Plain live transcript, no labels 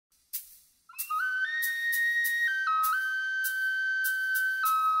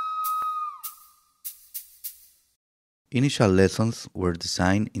Initial lessons were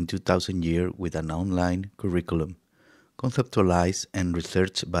designed in 2000 year with an online curriculum, conceptualized and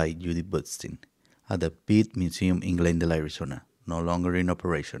researched by Judy Butzine at the Bead Museum in Glendale, Arizona, no longer in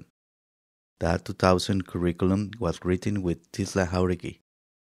operation. That 2000 curriculum was written with Tisla Jauregui,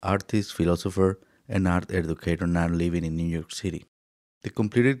 artist, philosopher, and art educator now living in New York City. The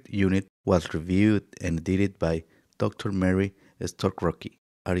completed unit was reviewed and edited by Dr. Mary Stokrocky,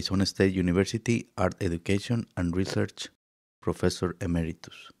 Arizona State University Art Education and Research Professor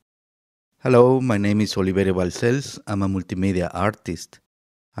Emeritus. Hello, my name is Oliverio Balcells. I'm a multimedia artist.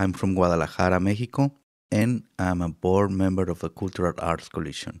 I'm from Guadalajara, Mexico, and I'm a board member of the Cultural Arts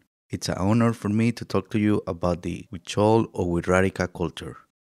Coalition. It's an honor for me to talk to you about the Huichol or Wixárika culture.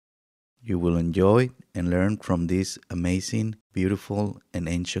 You will enjoy and learn from this amazing, beautiful, and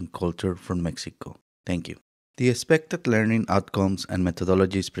ancient culture from Mexico. Thank you. The expected learning outcomes and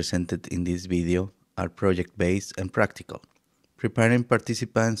methodologies presented in this video are project-based and practical, preparing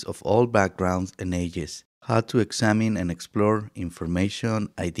participants of all backgrounds and ages how to examine and explore information,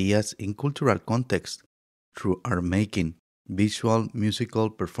 ideas in cultural context through art making, visual, musical,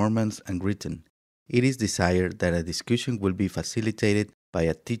 performance, and written. It is desired that a discussion will be facilitated by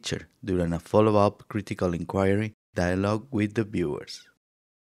a teacher during a follow-up critical inquiry dialogue with the viewers.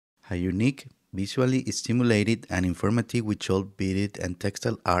 A unique, visually stimulated and informative Huichol beaded and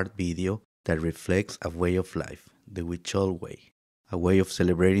textile art video that reflects a way of life, the Huichol way, a way of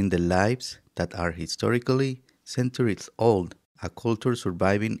celebrating the lives that are historically centuries old, a culture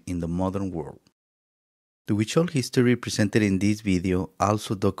surviving in the modern world. The Huichol history presented in this video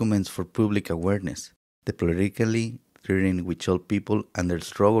also documents for public awareness the politically threatening Huichol people and their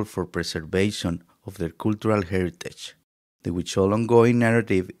struggle for preservation of their cultural heritage. The Huichol ongoing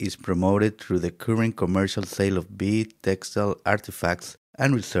narrative is promoted through the current commercial sale of bead, textile artifacts,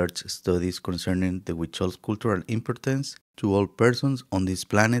 and research studies concerning the Huichol's cultural importance to all persons on this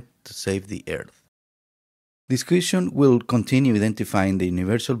planet to save the earth. Discussion will continue identifying the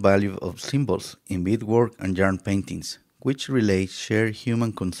universal value of symbols in beadwork and yarn paintings, which relate shared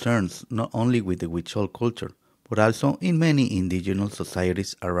human concerns not only with the Huichol culture, but also in many indigenous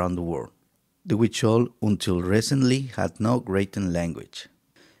societies around the world. The Huichol, until recently, had no written language.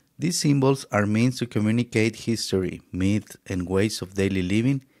 These symbols are means to communicate history, myth, and ways of daily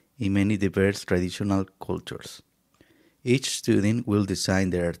living in many diverse traditional cultures. Each student will design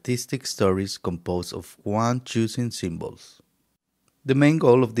their artistic stories composed of one chosen symbols. The main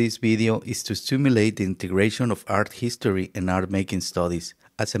goal of this video is to stimulate the integration of art history and art-making studies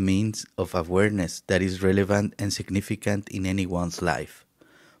as a means of awareness that is relevant and significant in anyone's life.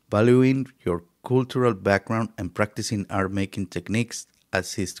 Valuing your cultural background and practicing art-making techniques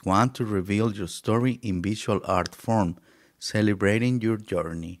assist one to reveal your story in visual art form, celebrating your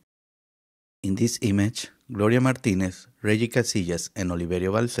journey. In this image, Gloria Martinez, Reggie Casillas, and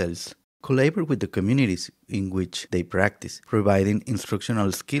Oliverio Balcells collaborate with the communities in which they practice, providing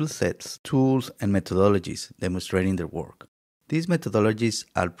instructional skill sets, tools, and methodologies demonstrating their work. These methodologies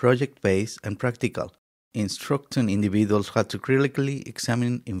are project-based and practical, instructing individuals how to critically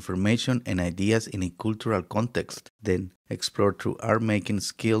examine information and ideas in a cultural context, then explore through art-making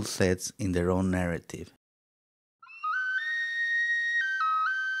skill sets in their own narrative.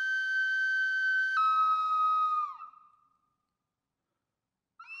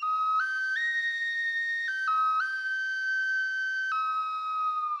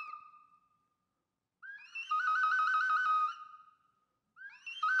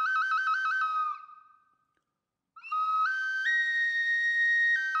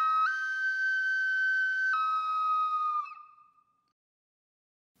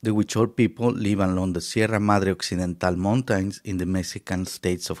 The Huichol people live along the Sierra Madre Occidental mountains in the Mexican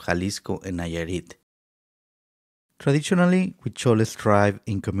states of Jalisco and Nayarit. Traditionally, Huicholes thrive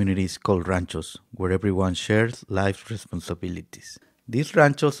in communities called ranchos, where everyone shares life's responsibilities. These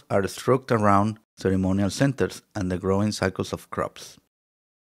ranchos are structured around ceremonial centers and the growing cycles of crops.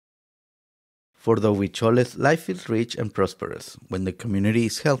 For the Huicholes, life is rich and prosperous when the community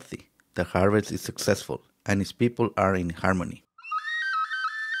is healthy, the harvest is successful, and its people are in harmony.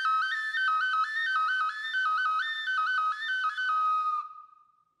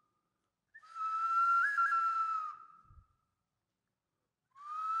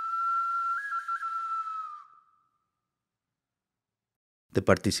 The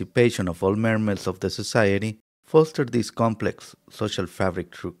participation of all members of the society fostered this complex social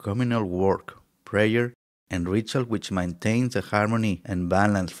fabric through communal work, prayer, and ritual which maintains a harmony and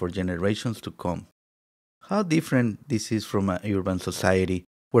balance for generations to come. How different this is from an urban society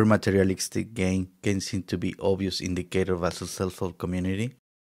where materialistic gain can seem to be obvious indicator of a successful community?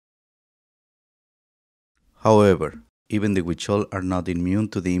 However, Even the Huichol are not immune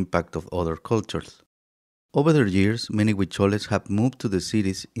to the impact of other cultures. Over the years, many Huicholes have moved to the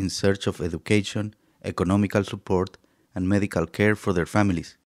cities in search of education, economical support, and medical care for their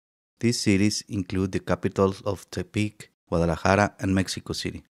families. These cities include the capitals of Tepic, Guadalajara, and Mexico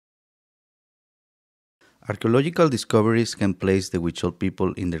City. Archaeological discoveries can place the Huichol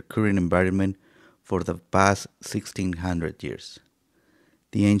people in their current environment for the past 1600 years.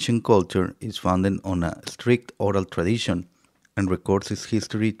 The ancient culture is founded on a strict oral tradition and records its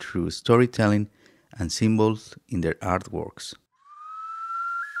history through storytelling and symbols in their artworks.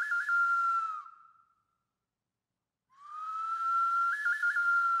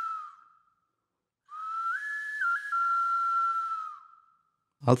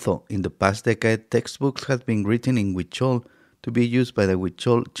 Also, in the past decade, textbooks have been written in Huichol to be used by the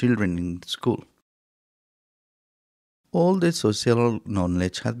Huichol children in school. All the social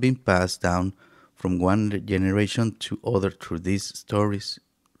knowledge has been passed down from one generation to other through these stories,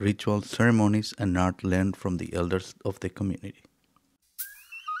 rituals, ceremonies, and art learned from the elders of the community.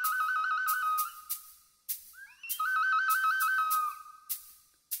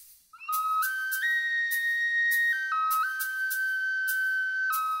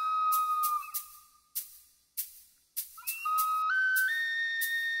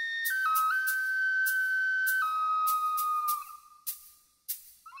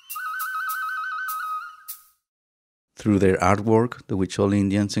 Through their artwork, the Huichol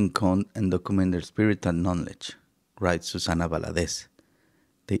Indians encode and document their spirit and knowledge, writes Susana Valadez.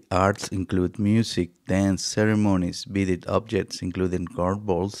 The arts include music, dance, ceremonies, beaded objects including gourd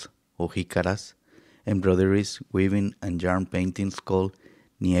bowls or jicaras, embroideries, weaving, and yarn paintings called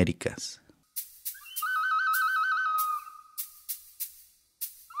niericas.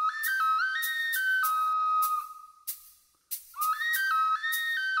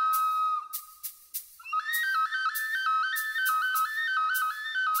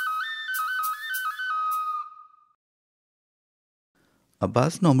 A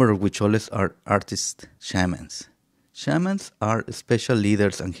vast number of Huicholes are artist shamans. Shamans are special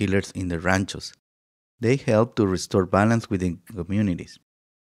leaders and healers in the ranchos. They help to restore balance within communities.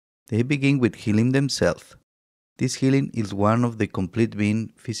 They begin with healing themselves. This healing is one of the complete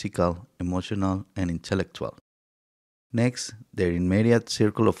being physical, emotional, and intellectual. Next, their immediate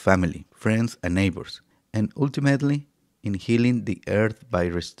circle of family, friends, and neighbors, and ultimately in healing the earth by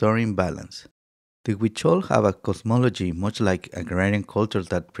restoring balance. The Huichol have a cosmology much like agrarian cultures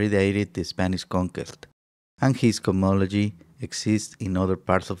that predated the Spanish conquest, and his cosmology exists in other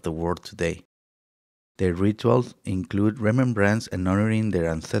parts of the world today. Their rituals include remembrance and honoring their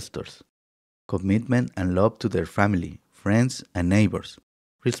ancestors, commitment and love to their family, friends, and neighbors,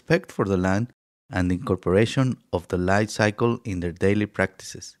 respect for the land, and the incorporation of the life cycle in their daily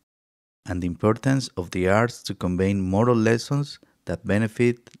practices, and the importance of the arts to convey moral lessons that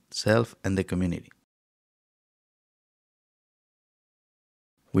benefit self and the community.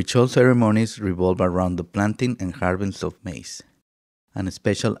 Huichol ceremonies revolve around the planting and harvest of maize, and a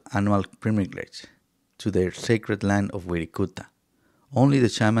special annual pilgrimage to their sacred land of Wirikuta. Only the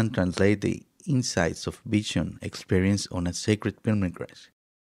shaman translates the insights of vision experienced on a sacred pilgrimage.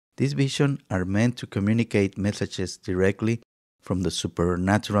 These visions are meant to communicate messages directly from the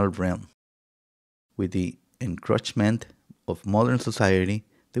supernatural realm. With the encroachment of modern society,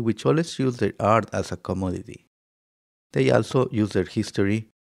 the Huicholes use their art as a commodity. They also use their history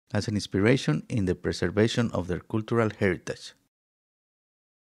as an inspiration in the preservation of their cultural heritage.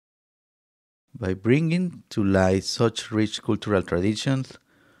 By bringing to light such rich cultural traditions,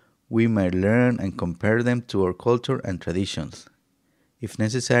 we may learn and compare them to our culture and traditions. If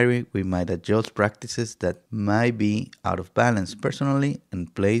necessary, we might adjust practices that might be out of balance personally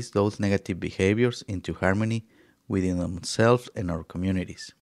and place those negative behaviors into harmony within themselves and our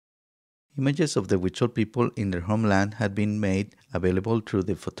communities. Images of the Huichol people in their homeland had been made available through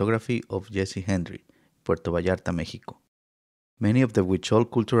the photography of Jesse Henry, Puerto Vallarta, Mexico. Many of the Huichol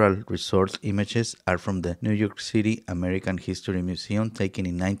cultural resource images are from the New York City American History Museum taken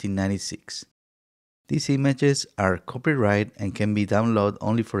in 1996. These images are copyrighted and can be downloaded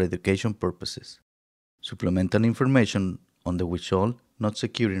only for education purposes. Supplemental information on the Huichol, not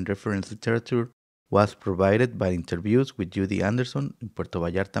secure in reference literature, was provided by interviews with Judy Anderson in Puerto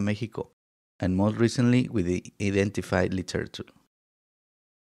Vallarta, Mexico, and most recently with the identified literature.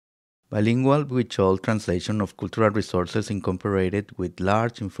 Bilingual Huichol translation of cultural resources incorporated with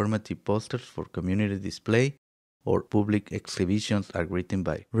large informative posters for community display or public exhibitions are written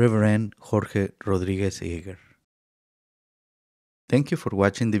by Reverend Jorge Rodriguez Eger. Thank you for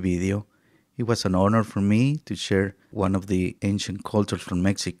watching the video. It was an honor for me to share one of the ancient cultures from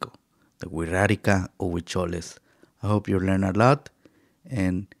Mexico, the Huirrárica or Huicholes, I hope you learn a lot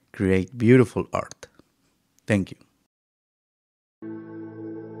and create beautiful art. Thank you.